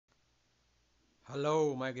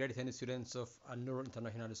Hello, my Gr-10 students of Al-Nur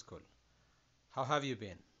International School. How have you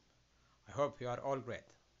been? I hope you are all great.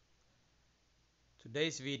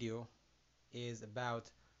 Today's video is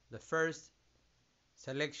about the first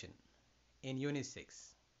selection in Unit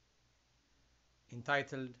 6,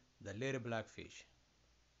 entitled The Little Black Fish.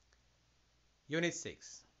 Unit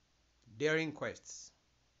 6, Daring Quests.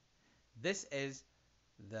 This is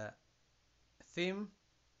the theme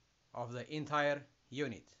of the entire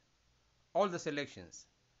unit. All the selections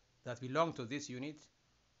that belong to this unit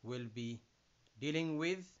will be dealing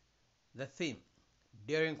with the theme,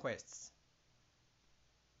 Daring Quests.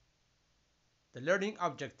 The learning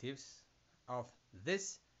objectives of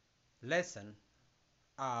this lesson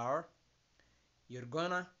are: you're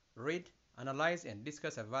gonna read, analyze, and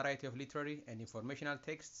discuss a variety of literary and informational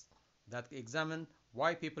texts that examine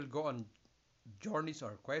why people go on journeys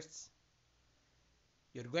or quests.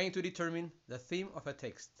 You're going to determine the theme of a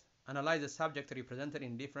text, analyze the subject represented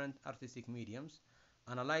in different artistic mediums,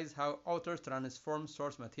 analyze how authors transform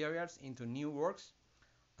source materials into new works,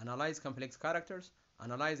 analyze complex characters,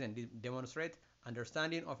 analyze and demonstrate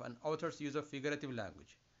understanding of an author's use of figurative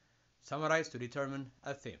language, summarize to determine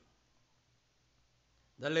a theme.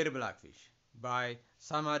 The Little Blackfish by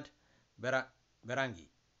Samad Berangi.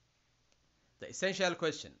 The essential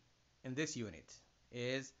question in this unit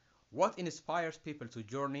is: what inspires people to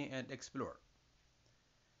journey and explore?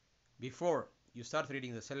 Before you start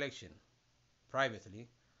reading the selection privately,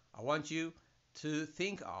 I want you to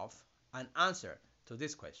think of an answer to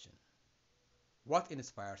this question. What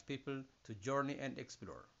inspires people to journey and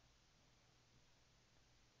explore?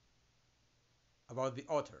 About the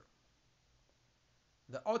author.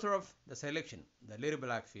 The author of the selection, The Little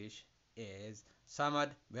Blackfish, is Samad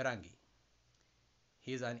Berangi.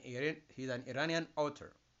 He's an Iranian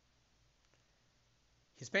author.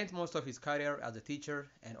 He spent most of his career as a teacher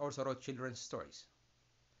and also wrote children's stories.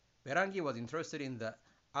 Berangi was interested in the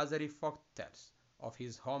Azeri folk tales of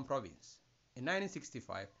his home province. In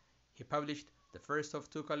 1965, he published the first of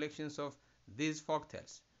two collections of these folk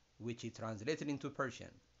tales, which he translated into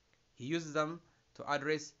Persian. He used them to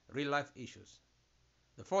address real-life issues.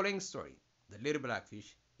 The following story, The Little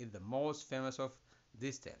Blackfish, is the most famous of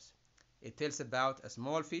these tales. It tells about a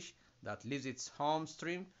small fish that leaves its home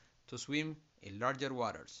stream to swim in larger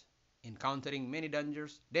waters, encountering many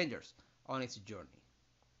dangers on its journey.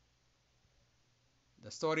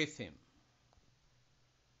 The story theme.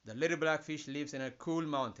 The little blackfish lives in a cool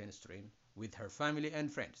mountain stream with her family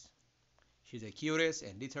and friends. She's a curious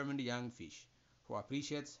and determined young fish who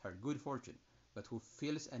appreciates her good fortune, but who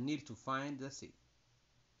feels a need to find the sea.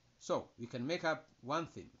 So, we can make up one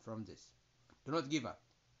theme from this: do not give up,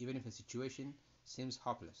 even if a situation seems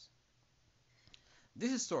hopeless.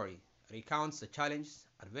 This story recounts the challenges,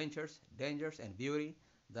 adventures, dangers, and beauty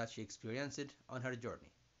that she experienced on her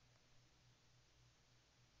journey.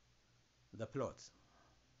 The plot.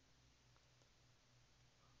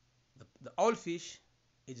 The old fish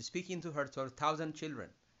is speaking to her 12,000 children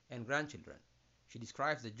and grandchildren. She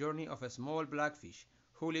describes the journey of a small blackfish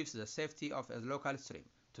who leaves the safety of a local stream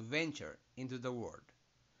to venture into the world.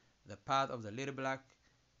 The path of the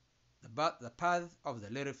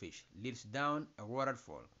little fish leads down a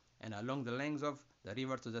waterfall and along the length of the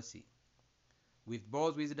river to the sea. With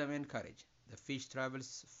both wisdom and courage, the fish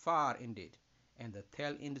travels far indeed, and the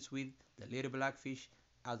tale ends with the little blackfish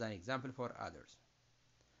as an example for others.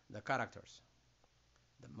 The characters: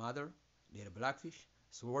 the mother, little blackfish,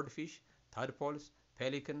 swordfish, tadpoles,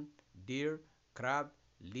 pelican, deer, crab,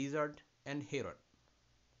 lizard, and heron.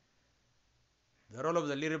 The role of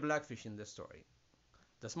the little blackfish in the story.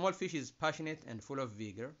 The small fish is passionate and full of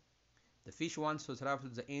vigor. The fish wants to travel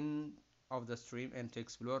to the end of the stream and to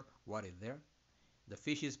explore what is there. The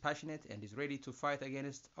fish is passionate and is ready to fight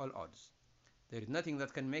against all odds. There is nothing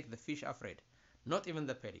that can make the fish afraid, not even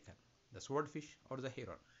the pelican, the swordfish, or the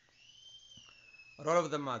heron. Role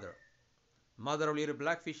of the mother. Mother of little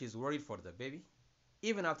blackfish is worried for the baby.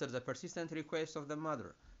 Even after the persistent request of the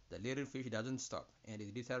mother, the little fish doesn't stop and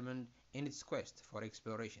is determined in its quest for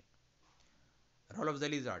exploration. Role of the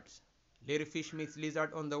lizards. Little fish meets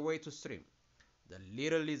lizard on the way to stream. The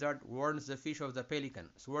little lizard warns the fish of the pelican,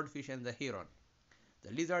 swordfish, and the heron.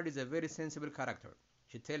 The lizard is a very sensible character.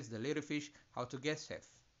 She tells the little fish how to get safe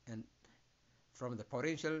and from the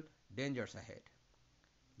potential dangers ahead.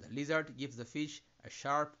 The lizard gives the fish a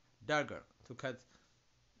sharp dagger to cut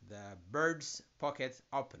the bird's pocket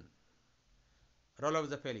open. Role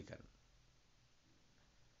of the pelican.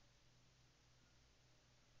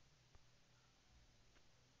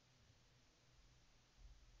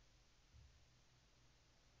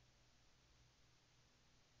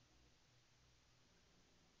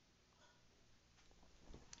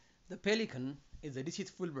 The pelican is a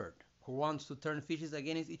deceitful bird who wants to turn fishes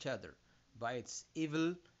against each other by its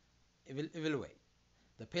evil way.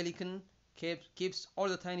 The pelican keeps all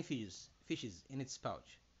the tiny fishes in its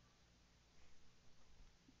pouch.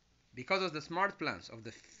 Because of the smart plans of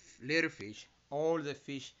the little fish, all the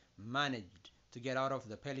fish managed to get out of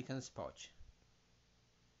the pelican's pouch.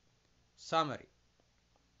 Summary: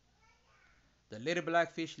 the little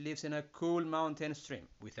black fish lives in a cool mountain stream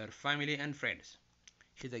with her family and friends.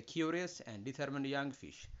 She's a curious and determined young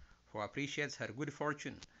fish who appreciates her good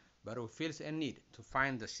fortune but who feels a need to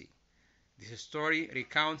find the sea. This story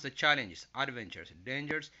recounts the challenges, adventures,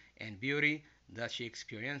 dangers, and beauty that she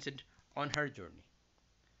experienced on her journey.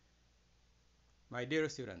 My dear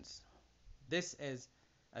students, this is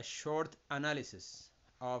a short analysis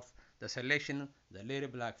of the selection The Little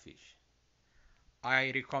Black Fish.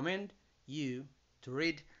 I recommend you to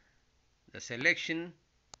read the selection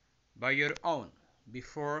by your own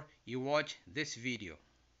before you watch this video.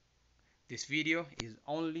 This video is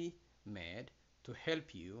only made to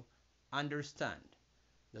help you understand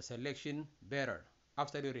the selection better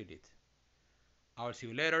after you read it. I will see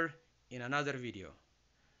you later in another video.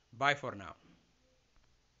 Bye for now.